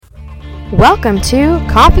Welcome to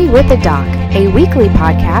Coffee with the Doc, a weekly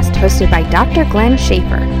podcast hosted by Dr. Glenn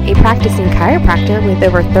Schaefer, a practicing chiropractor with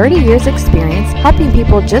over 30 years experience helping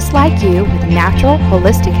people just like you with natural,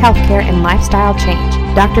 holistic healthcare and lifestyle change.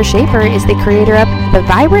 Dr. Schaefer is the creator of The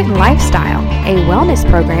Vibrant Lifestyle, a wellness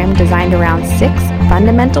program designed around 6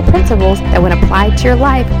 fundamental principles that when applied to your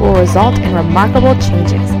life will result in remarkable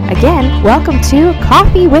changes. Again, welcome to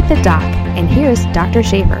Coffee with the Doc, and here's Dr.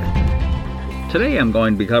 Schaefer. Today I'm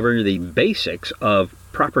going to be covering the basics of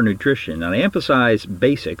proper nutrition, and I emphasize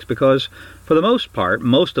basics because for the most part,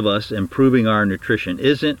 most of us improving our nutrition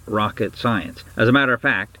isn't rocket science. As a matter of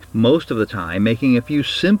fact, most of the time, making a few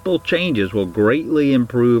simple changes will greatly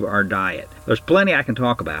improve our diet. There's plenty I can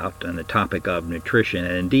talk about on the topic of nutrition,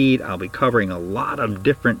 and indeed I'll be covering a lot of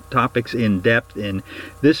different topics in depth in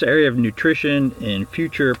this area of nutrition in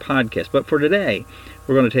future podcasts. But for today,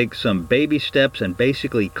 we're going to take some baby steps and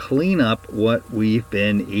basically clean up what we've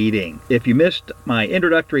been eating. If you missed my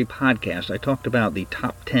introductory podcast, I talked about the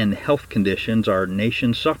top 10 health conditions our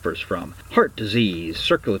nation suffers from. Heart disease,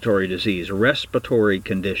 circulatory disease, respiratory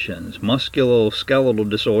conditions, musculoskeletal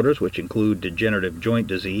disorders, which include degenerative joint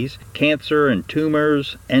disease, cancer and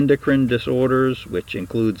tumors, endocrine disorders, which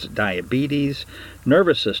includes diabetes,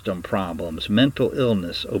 nervous system problems, mental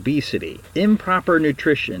illness, obesity. Improper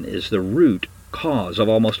nutrition is the root cause of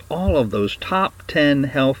almost all of those top 10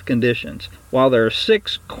 health conditions. While there are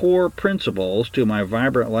 6 core principles to my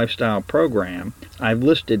Vibrant Lifestyle program, I've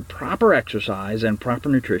listed proper exercise and proper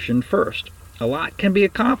nutrition first. A lot can be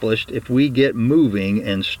accomplished if we get moving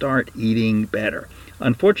and start eating better.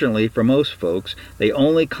 Unfortunately, for most folks, they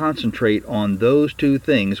only concentrate on those 2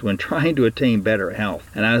 things when trying to attain better health.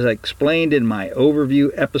 And as I explained in my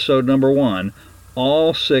overview episode number 1,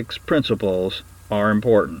 all 6 principles are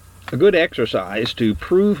important. A good exercise to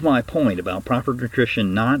prove my point about proper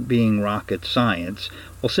nutrition not being rocket science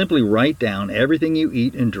will simply write down everything you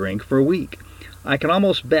eat and drink for a week. I can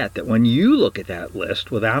almost bet that when you look at that list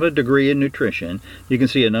without a degree in nutrition, you can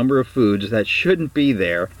see a number of foods that shouldn't be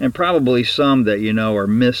there and probably some that you know are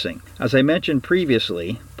missing. As I mentioned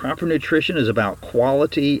previously, proper nutrition is about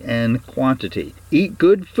quality and quantity. Eat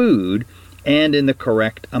good food and in the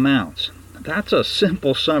correct amounts. That's a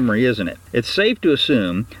simple summary, isn't it? It's safe to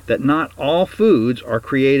assume that not all foods are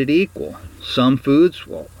created equal. Some foods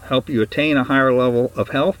will help you attain a higher level of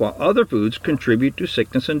health, while other foods contribute to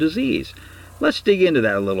sickness and disease. Let's dig into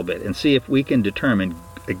that a little bit and see if we can determine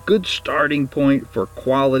a good starting point for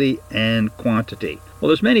quality and quantity. Well,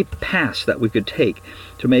 there's many paths that we could take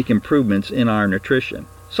to make improvements in our nutrition,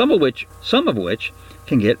 some of which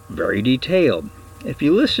can get very detailed. If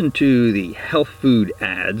you listen to the health food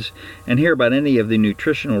ads and hear about any of the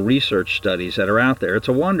nutritional research studies that are out there, it's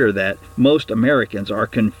a wonder that most Americans are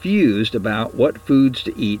confused about what foods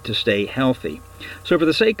to eat to stay healthy. So for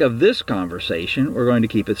the sake of this conversation, we're going to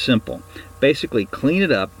keep it simple. Basically clean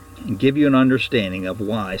it up and give you an understanding of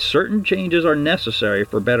why certain changes are necessary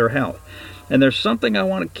for better health. And there's something I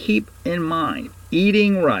want to keep in mind.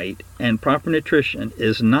 Eating right and proper nutrition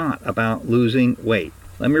is not about losing weight.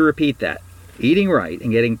 Let me repeat that. Eating right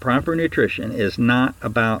and getting proper nutrition is not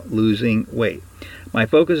about losing weight. My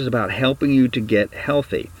focus is about helping you to get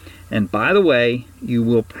healthy. And by the way, you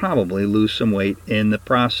will probably lose some weight in the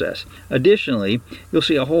process. Additionally, you'll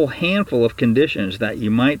see a whole handful of conditions that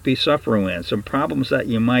you might be suffering with, some problems that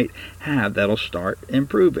you might have that'll start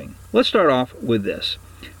improving. Let's start off with this.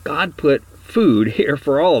 God put food here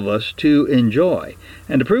for all of us to enjoy.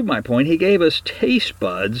 And to prove my point, He gave us taste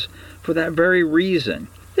buds for that very reason.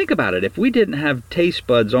 Think about it. If we didn't have taste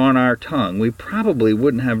buds on our tongue, we probably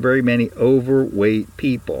wouldn't have very many overweight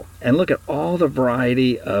people. And look at all the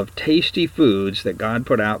variety of tasty foods that God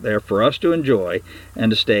put out there for us to enjoy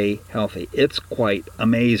and to stay healthy. It's quite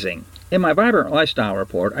amazing. In my Vibrant Lifestyle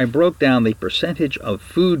report, I broke down the percentage of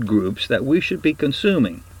food groups that we should be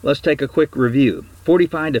consuming. Let's take a quick review.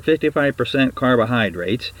 45 to 55%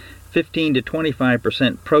 carbohydrates, 15 to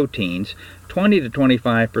 25% proteins, 20 to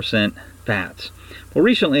 25% fats. Well,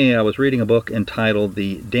 recently I was reading a book entitled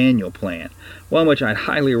The Daniel Plan, one which I'd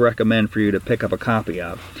highly recommend for you to pick up a copy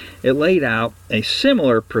of. It laid out a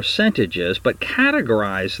similar percentages, but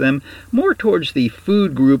categorized them more towards the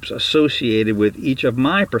food groups associated with each of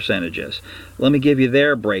my percentages. Let me give you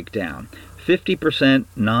their breakdown. 50%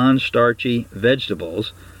 non-starchy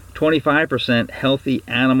vegetables, 25% healthy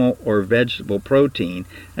animal or vegetable protein,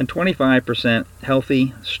 and 25%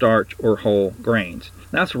 healthy starch or whole grains.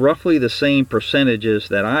 That's roughly the same percentages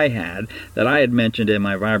that I had mentioned in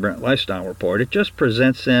my Vibrant Lifestyle report. It just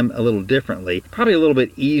presents them a little differently, probably a little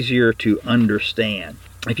bit easier to understand.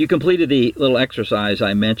 If you completed the little exercise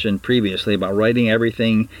I mentioned previously about writing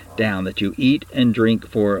everything down that you eat and drink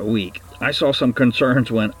for a week, I saw some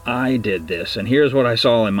concerns when I did this, and here's what I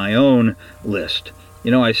saw in my own list.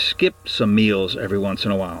 I skip some meals every once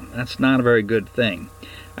in a while. That's not a very good thing.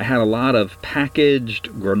 I had a lot of packaged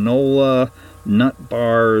granola, nut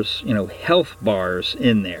bars, health bars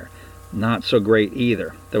in there. Not so great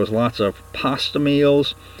either. There was lots of pasta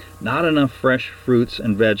meals, not enough fresh fruits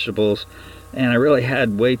and vegetables, and I really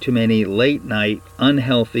had way too many late night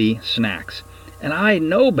unhealthy snacks. And I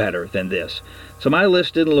know better than this. So my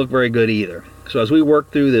list didn't look very good either. So as we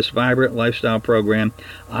work through this Vibrant Lifestyle program,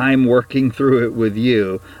 I'm working through it with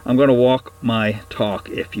you. I'm going to walk my talk,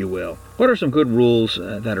 if you will. What are some good rules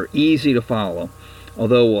that are easy to follow?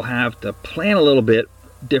 Although we'll have to plan a little bit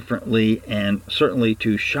differently and certainly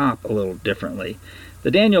to shop a little differently.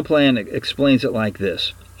 The Daniel Plan explains it like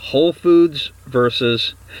this: whole foods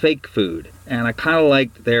versus fake food. And I kind of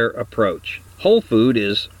like their approach. Whole food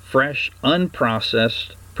is fresh,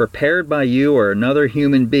 unprocessed, prepared by you or another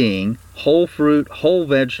human being, whole fruit, whole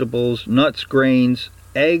vegetables, nuts, grains,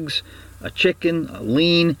 eggs, a chicken, a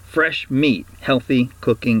lean, fresh meat, healthy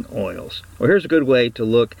cooking oils. Well, here's a good way to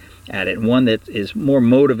look at it, one that is more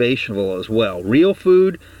motivational as well. Real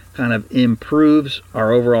food kind of improves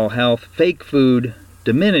our overall health. Fake food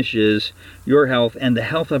diminishes your health and the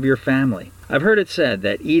health of your family. I've heard it said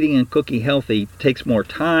that eating and cooking healthy takes more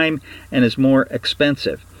time and is more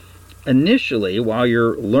expensive. Initially, while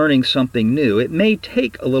you're learning something new, it may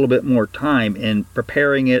take a little bit more time in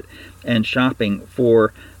preparing it and shopping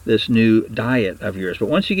for this new diet of yours. But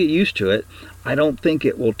once you get used to it, I don't think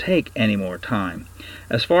it will take any more time.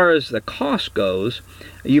 As far as the cost goes,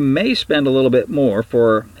 you may spend a little bit more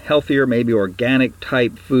for healthier, maybe organic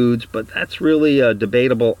type foods, but that's really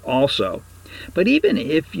debatable also. But even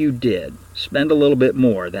if you did spend a little bit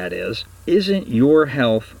more, that is, isn't your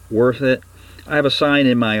health worth it? I have a sign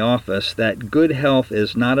in my office that good health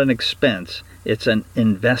is not an expense, it's an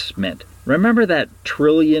investment. Remember that $1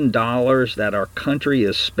 trillion that our country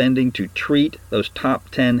is spending to treat those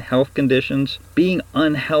top 10 health conditions? Being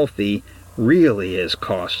unhealthy really is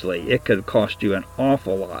costly. It could cost you an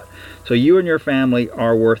awful lot. So you and your family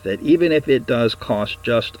are worth it, even if it does cost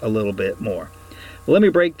just a little bit more. Well, let me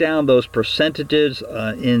break down those percentages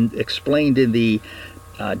explained in the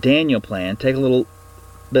Daniel Plan. Take a little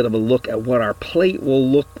bit of a look at what our plate will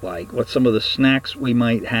look like, what some of the snacks we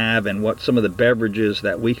might have, and what some of the beverages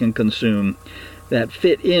that we can consume that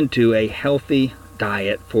fit into a healthy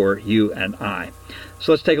diet for you and I.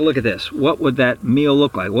 So let's take a look at this. What would that meal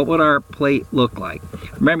look like? What would our plate look like?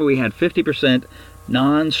 Remember, we had 50%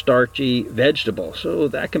 non-starchy vegetables, so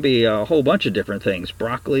that can be a whole bunch of different things: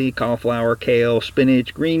 broccoli, cauliflower, kale,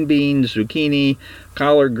 spinach, green beans, zucchini,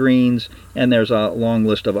 collard greens, and there's a long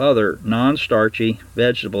list of other non-starchy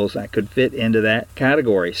vegetables that could fit into that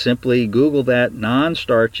category. Simply Google that: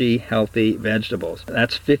 non-starchy healthy vegetables.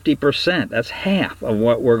 That's 50%. That's half of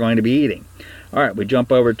what we're going to be eating. All right, we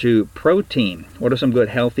jump over to protein. What are some good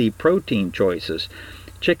healthy protein choices?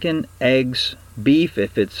 Chicken, eggs, beef,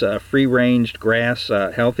 if it's free-ranged grass,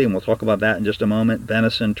 healthy, and we'll talk about that in just a moment.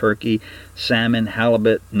 Venison, turkey, salmon,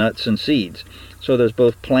 halibut, nuts, and seeds. So there's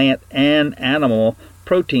both plant and animal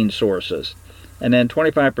protein sources. And then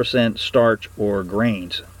 25% starch or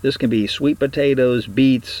grains. This can be sweet potatoes,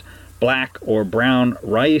 beets, black or brown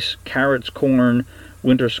rice, carrots, corn,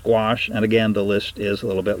 winter squash, and again the list is a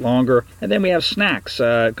little bit longer. And then we have snacks,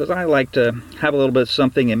 because I like to have a little bit of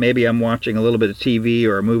something, and maybe I'm watching a little bit of TV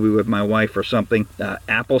or a movie with my wife or something.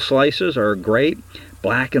 Apple slices are great.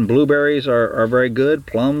 Black and blueberries are very good.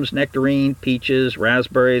 Plums, nectarine, peaches,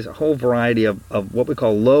 raspberries, a whole variety of what we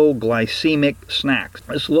call low glycemic snacks.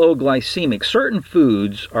 It's low glycemic. Certain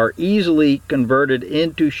foods are easily converted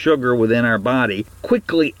into sugar within our body,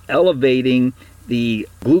 quickly elevating the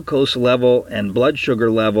glucose level and blood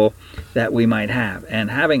sugar level that we might have.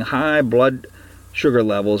 And having high blood sugar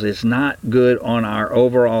levels is not good on our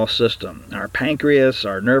overall system. Our pancreas,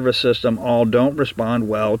 our nervous system, all don't respond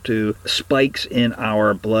well to spikes in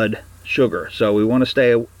our blood sugar. So we want to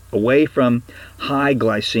stay away from high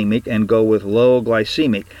glycemic and go with low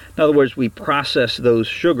glycemic. In other words, we process those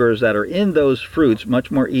sugars that are in those fruits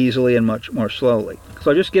much more easily and much more slowly.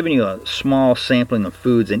 So I've just given you a small sampling of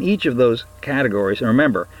foods in each of those categories. And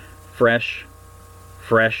remember, fresh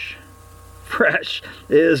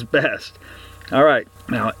is best. All right.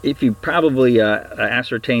 Now, if you probably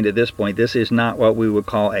ascertained at this point, this is not what we would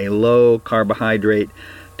call a low carbohydrate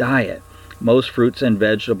diet. Most fruits and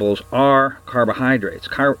vegetables are carbohydrates.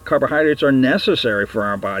 Carbohydrates are necessary for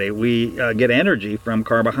our body. We get energy from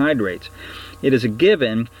carbohydrates. It is a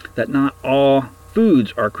given that not all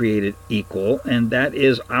foods are created equal, and that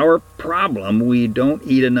is our problem. We don't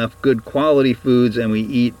eat enough good quality foods, and we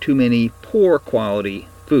eat too many poor quality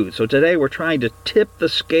foods. So today we're trying to tip the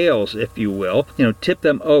scales, if you will, tip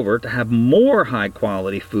them over to have more high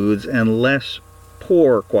quality foods and less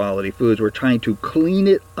poor quality foods. We're trying to clean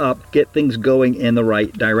it up, get things going in the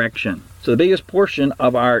right direction. So the biggest portion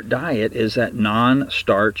of our diet is that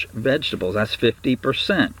non-starch vegetables. That's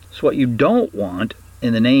 50%. So what you don't want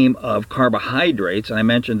in the name of carbohydrates, and I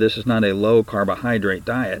mentioned this is not a low carbohydrate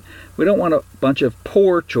diet, we don't want a bunch of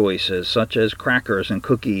poor choices such as crackers and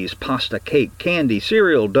cookies, pasta, cake, candy,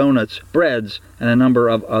 cereal, donuts, breads, and a number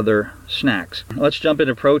of other snacks. Let's jump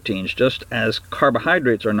into proteins. Just as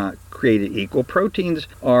carbohydrates are not created equal, proteins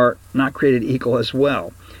are not created equal as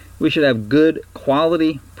well. We should have good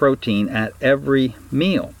quality protein at every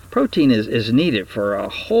meal. Protein is needed for a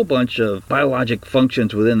whole bunch of biologic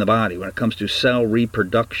functions within the body when it comes to cell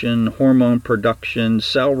reproduction, hormone production,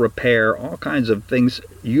 cell repair, all kinds of things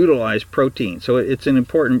utilize protein. So it's an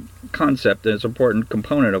important concept and it's an important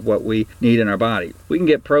component of what we need in our body. We can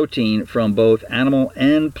get protein from both animal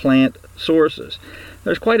and plant sources.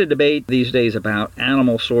 There's quite a debate these days about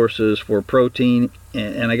animal sources for protein,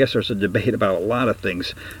 and I guess there's a debate about a lot of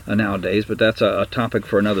things nowadays, but that's a topic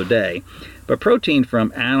for another day. But protein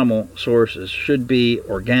from animal sources should be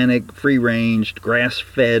organic, free-ranged,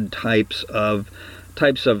 grass-fed types of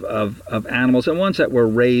animals, and ones that were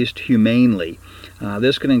raised humanely.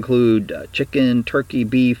 This can include chicken, turkey,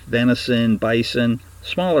 beef, venison, bison.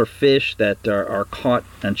 Smaller fish that are caught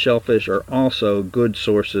and shellfish are also good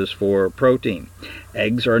sources for protein.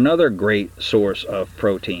 Eggs are another great source of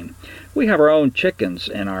protein. We have our own chickens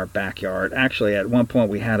in our backyard. Actually, at one point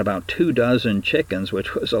we had about 24 chickens,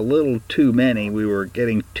 which was a little too many. We were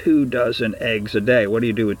getting 24 eggs a day. What do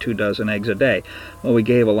you do with 24 eggs a day? Well, we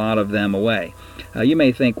gave a lot of them away. You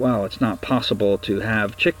may think, well, it's not possible to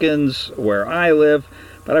have chickens where I live.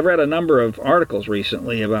 But I've read a number of articles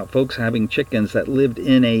recently about folks having chickens that lived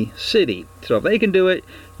in a city. So if they can do it,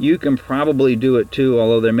 you can probably do it too,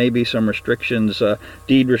 although there may be some restrictions,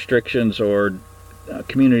 deed restrictions or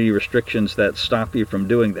community restrictions that stop you from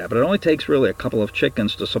doing that. But it only takes really a couple of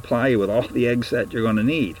chickens to supply you with all the eggs that you're going to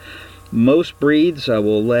need. Most breeds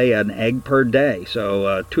will lay an egg per day.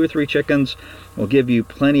 So 2 or 3 chickens will give you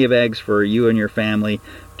plenty of eggs for you and your family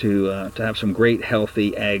to have some great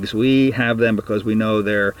healthy eggs. We have them because we know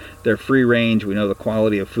they're free range. We know the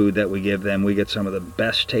quality of food that we give them. We get some of the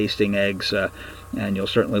best tasting eggs, and you'll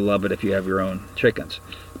certainly love it if you have your own chickens.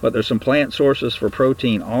 But there's some plant sources for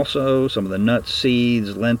protein also. Some of the nuts,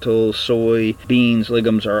 seeds, lentils, soy, beans,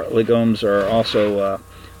 legumes are also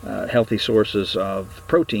healthy sources of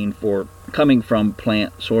protein for coming from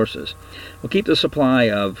plant sources. We'll keep the supply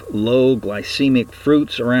of low glycemic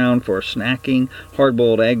fruits around for snacking.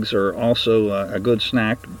 Hard-boiled eggs are also a good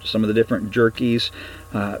snack. Some of the different jerkies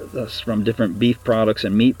from different beef products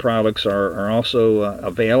and meat products are also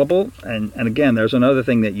available. And again, there's another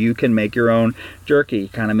thing that you can make your own jerky,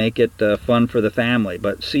 kind of make it fun for the family.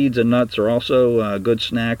 But seeds and nuts are also good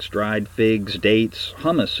snacks. Dried figs, dates,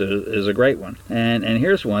 hummus is a great one. And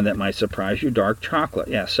here's one that might surprise you, dark chocolate.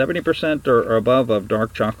 Yeah, 70% or above of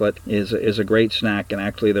dark chocolate is a great snack, and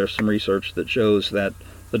actually there's some research that shows that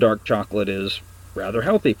the dark chocolate is rather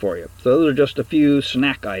healthy for you. So those are just a few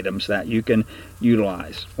snack items that you can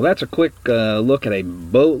utilize. Well, that's a quick look at a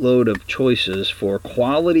boatload of choices for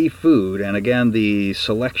quality food, and again, the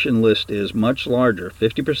selection list is much larger.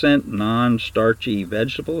 50% non-starchy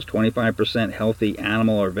vegetables, 25% healthy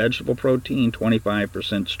animal or vegetable protein,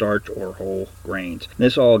 25% starch or whole grains.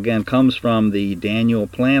 This all again comes from the Daniel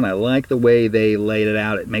Plan. I like the way they laid it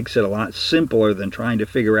out. It makes it a lot simpler than trying to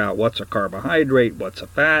figure out what's a carbohydrate, what's a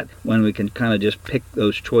fat, when we can kind of just pick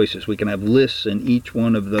those choices. We can have lists in each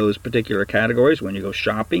one of those particular categories. When you go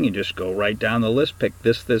shopping, you just go right down the list, pick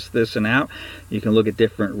this, and out. You can look at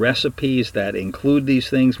different recipes that include these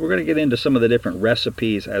things. We're going to get into some of the different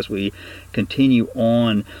recipes as we continue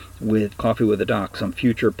on with Coffee with a Doc. Some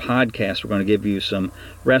future podcasts, we're going to give you some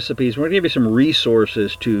recipes. We're going to give you some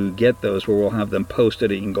resources to get those where we'll have them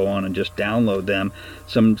posted and you can go on and just download them,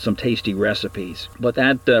 some tasty recipes. But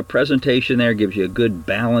that presentation there gives you a good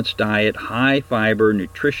balanced diet, high fiber,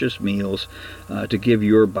 nutritious meals to give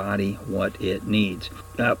your body what it needs.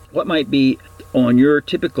 What might be on your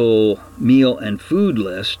typical meal and food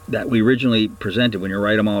list that we originally presented when you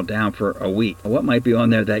write them all down for a week? What might be on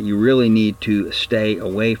there that you really need to stay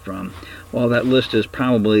away from? Well, that list is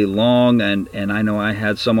probably long, and I know I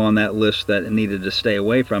had some on that list that needed to stay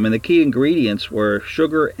away from. And the key ingredients were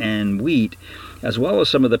sugar and wheat, as well as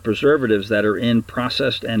some of the preservatives that are in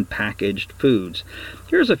processed and packaged foods.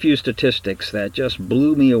 Here's a few statistics that just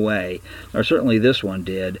blew me away, or certainly this one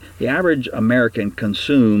did. The average American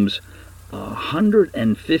consumes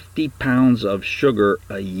 150 pounds of sugar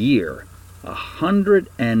a year.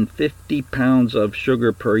 150 pounds of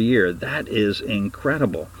sugar per year. That is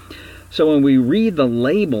incredible. So when we read the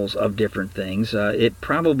labels of different things, it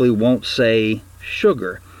probably won't say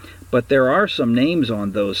sugar. But there are some names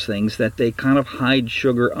on those things that they kind of hide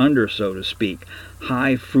sugar under, so to speak.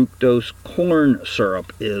 High fructose corn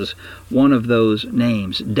syrup is one of those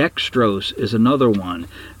names. Dextrose is another one.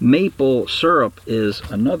 Maple syrup is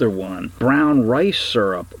another one. Brown rice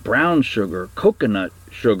syrup, brown sugar, coconut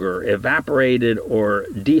sugar, evaporated or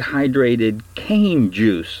dehydrated cane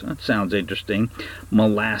juice. That sounds interesting.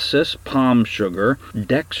 Molasses, palm sugar,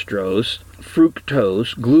 dextrose,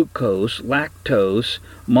 fructose, glucose, lactose,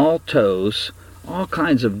 maltose, all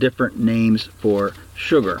kinds of different names for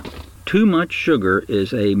sugar. Too much sugar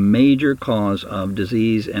is a major cause of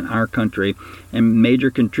disease in our country and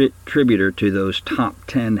major contributor to those top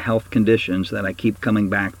 10 health conditions that I keep coming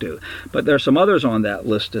back to. But there are some others on that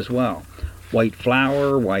list as well. White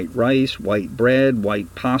flour, white rice, white bread,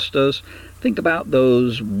 white pastas. Think about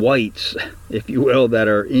those whites, if you will, that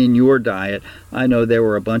are in your diet. I know there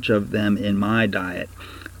were a bunch of them in my diet.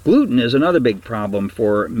 Gluten is another big problem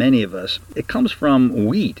for many of us. It comes from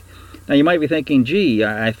wheat. Now you might be thinking, gee,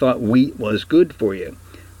 I thought wheat was good for you.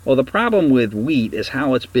 Well, the problem with wheat is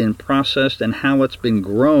how it's been processed and how it's been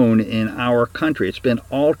grown in our country. It's been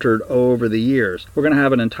altered over the years. We're going to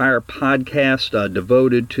have an entire podcast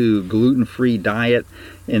devoted to gluten-free diet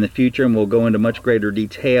in the future, and we'll go into much greater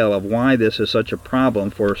detail of why this is such a problem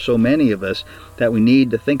for so many of us that we need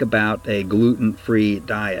to think about a gluten-free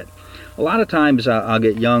diet. A lot of times I'll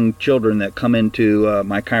get young children that come into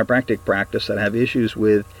my chiropractic practice that have issues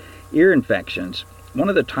with ear infections. One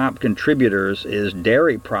of the top contributors is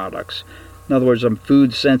dairy products. In other words,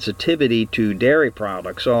 food sensitivity to dairy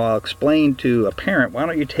products. So I'll explain to a parent, why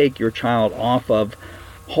don't you take your child off of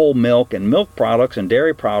whole milk and milk products and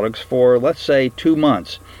dairy products for, let's say, 2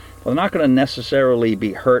 months. Well, they're not going to necessarily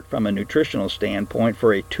be hurt from a nutritional standpoint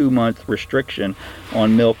for a 2-month restriction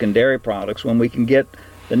on milk and dairy products when we can get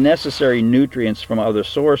the necessary nutrients from other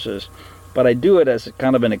sources. But I do it as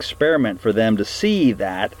kind of an experiment for them to see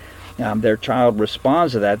that their child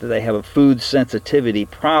responds to that they have a food sensitivity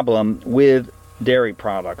problem with dairy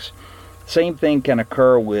products. Same thing can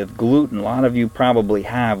occur with gluten. A lot of you probably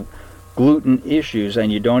have gluten issues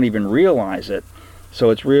and you don't even realize it. So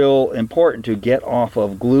it's real important to get off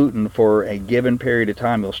of gluten for a given period of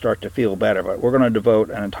time. You'll start to feel better. But we're going to devote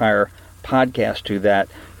an entire podcast to that,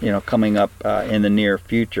 coming up in the near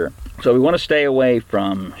future. So we want to stay away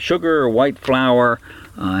from sugar, white flour,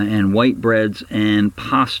 and white breads and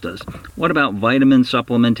pastas. What about vitamin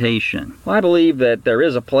supplementation? Well, I believe that there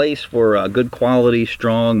is a place for a good quality,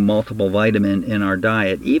 strong, multiple vitamin in our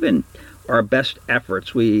diet. Even our best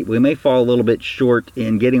efforts, we may fall a little bit short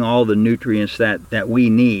in getting all the nutrients that we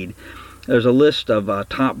need. There's a list of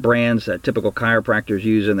top brands that typical chiropractors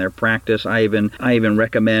use in their practice. I even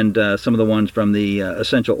recommend some of the ones from the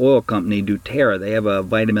essential oil company, doTERRA. They have a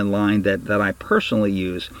vitamin line that I personally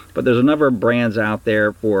use. But there's a number of brands out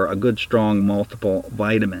there for a good, strong, multiple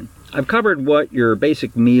vitamin. I've covered what your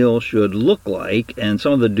basic meal should look like and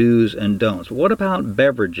some of the do's and don'ts. What about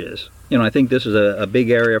beverages? I think this is a big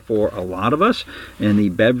area for a lot of us in the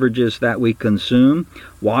beverages that we consume.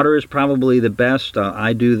 Water is probably the best.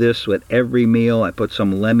 I do this with every meal. I put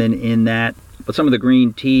some lemon in that. But some of the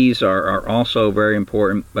green teas are also very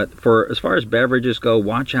important. But as far as beverages go,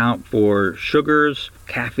 watch out for sugars,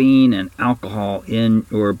 caffeine, and alcohol in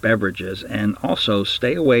your beverages. And also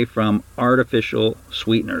stay away from artificial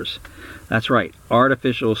sweeteners. That's right,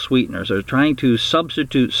 artificial sweeteners. They're trying to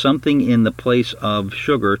substitute something in the place of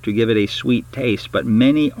sugar to give it a sweet taste. But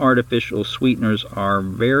many artificial sweeteners are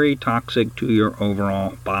very toxic to your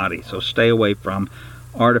overall body. So stay away from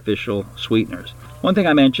artificial sweeteners. One thing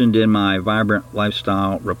I mentioned in my Vibrant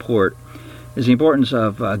Lifestyle report is the importance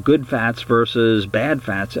of good fats versus bad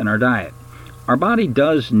fats in our diet. Our body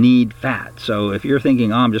does need fat, so if you're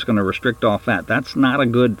thinking, I'm just going to restrict all fat, that's not a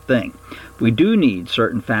good thing. We do need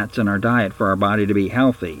certain fats in our diet for our body to be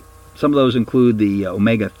healthy. Some of those include the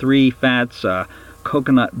omega-3 fats,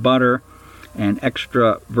 coconut butter, and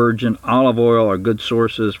extra virgin olive oil are good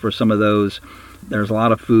sources for some of those. There's a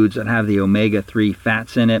lot of foods that have the omega-3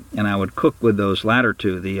 fats in it, and I would cook with those latter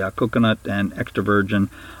two, the coconut and extra virgin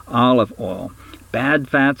olive oil. Bad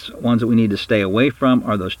fats, ones that we need to stay away from,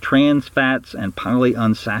 are those trans fats and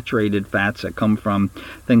polyunsaturated fats that come from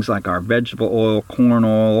things like our vegetable oil, corn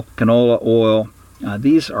oil, canola oil,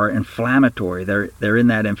 These are inflammatory. They're in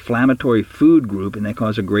that inflammatory food group, and they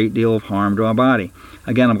cause a great deal of harm to our body.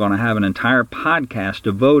 Again, I'm going to have an entire podcast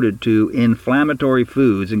devoted to inflammatory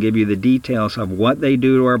foods and give you the details of what they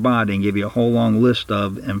do to our body and give you a whole long list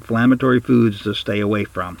of inflammatory foods to stay away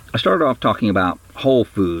from. I started off talking about whole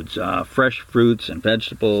foods, fresh fruits and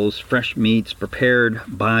vegetables, fresh meats prepared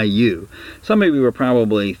by you. Some of you were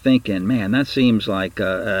probably thinking, man, that seems like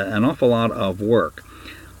an awful lot of work.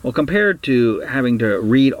 Well, compared to having to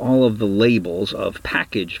read all of the labels of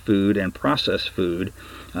packaged food and processed food,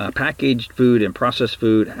 packaged food and processed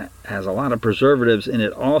food has a lot of preservatives in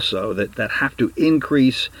it also that have to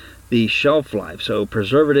increase the shelf life. So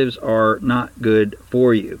preservatives are not good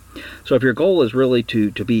for you. So if your goal is really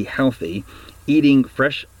to be healthy, eating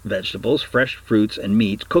fresh vegetables, fresh fruits, and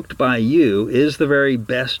meats cooked by you is the very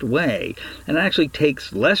best way. And it actually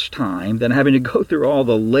takes less time than having to go through all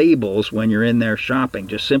the labels when you're in there shopping.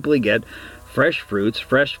 Just simply get fresh fruits,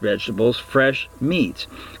 fresh vegetables, fresh meats.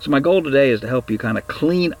 So my goal today is to help you kind of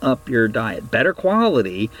clean up your diet. Better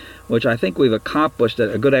quality, which I think we've accomplished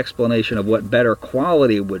a good explanation of what better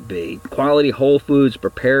quality would be. Quality whole foods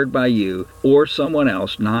prepared by you or someone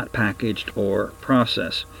else, not packaged or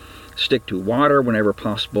processed. Stick to water whenever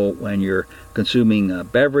possible when you're consuming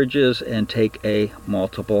beverages, and take a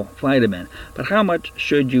multiple vitamin. But how much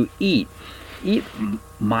should you eat? Eat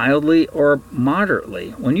mildly or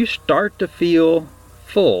moderately. When you start to feel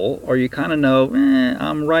full, or you kind of know,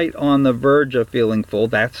 I'm right on the verge of feeling full,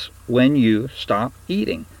 that's when you stop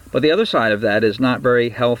eating. But the other side of that is not very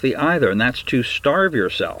healthy either, and that's to starve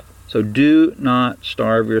yourself. So do not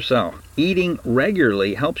starve yourself. Eating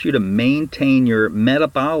regularly helps you to maintain your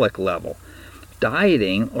metabolic level.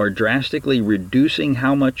 Dieting, or drastically reducing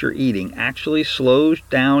how much you're eating, actually slows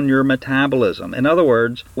down your metabolism. In other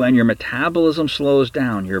words, when your metabolism slows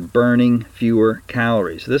down, you're burning fewer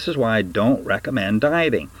calories. This is why I don't recommend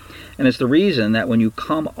dieting. And it's the reason that when you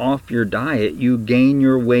come off your diet, you gain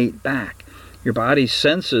your weight back. Your body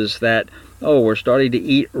senses that, we're starting to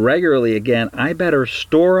eat regularly again, I better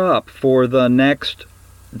store up for the next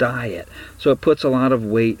diet. So it puts a lot of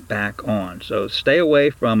weight back on. So stay away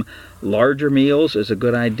from larger meals is a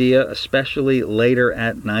good idea, especially later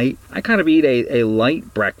at night. I kind of eat a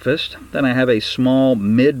light breakfast, then I have a small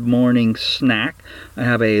mid-morning snack. I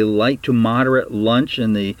have a light to moderate lunch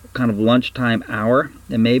in the kind of lunchtime hour,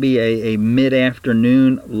 and maybe a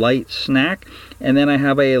mid-afternoon light snack. And then I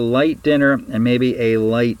have a light dinner and maybe a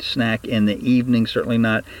light snack in the evening, certainly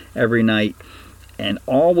not every night. And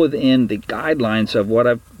all within the guidelines of what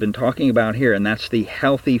I've been talking about here, and that's the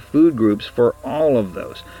healthy food groups for all of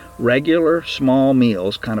those. Regular small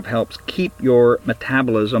meals kind of helps keep your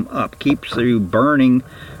metabolism up, keeps you burning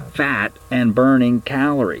fat and burning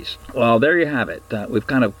calories. Well, there you have it. We've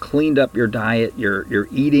kind of cleaned up your diet. You're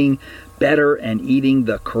eating better and eating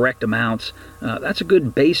the correct amounts. That's a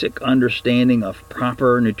good basic understanding of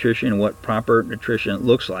proper nutrition and what proper nutrition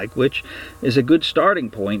looks like, which is a good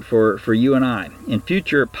starting point for you and I. In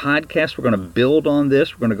future podcasts, we're going to build on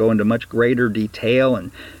this. We're going to go into much greater detail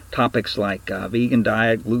and topics like vegan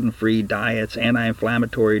diet, gluten-free diets,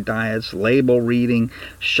 anti-inflammatory diets, label reading,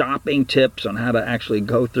 shopping tips on how to actually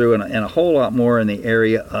go through, and a whole lot more in the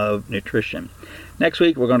area of nutrition. Next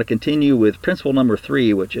week, we're going to continue with principle number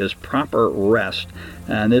 3, which is proper rest.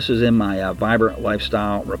 And this is in my Vibrant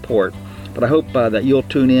Lifestyle report. But I hope that you'll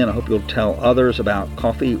tune in. I hope you'll tell others about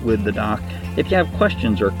Coffee with the Doc. If you have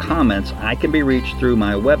questions or comments, I can be reached through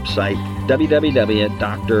my website,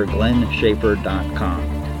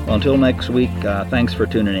 www.drglennschafer.com. Well, until next week, thanks for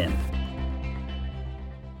tuning in.